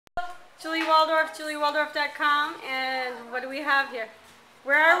Julie Waldorf, juliewaldorf.com. And what do we have here?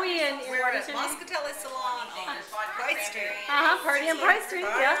 Where are we in We're at Moscatellis Salon on Price Street. Party on Price Street,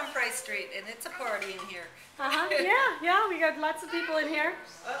 yeah. Party on Price Street, and it's a party in here. Yeah, we got lots of people in here.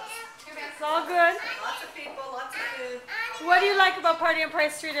 It's all good. Lots of people, lots of food. What do you like about Party on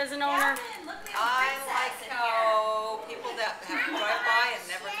Price Street as an owner? I like how people that have to drive by and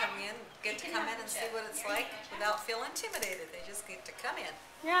never come in get to come in and see what it's like without feeling intimidated. They just get to come in.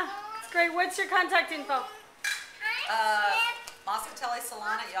 Yeah, it's great. What's your contact info? Moscatellis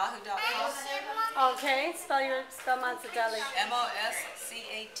Salon at yahoo.com. Okay, spell Moscatelli. MoscatellisSalon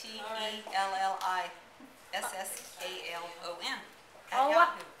at Oh, wow.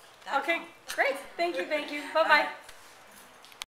 yahoo.com. Okay, great. Thank you. Bye-bye.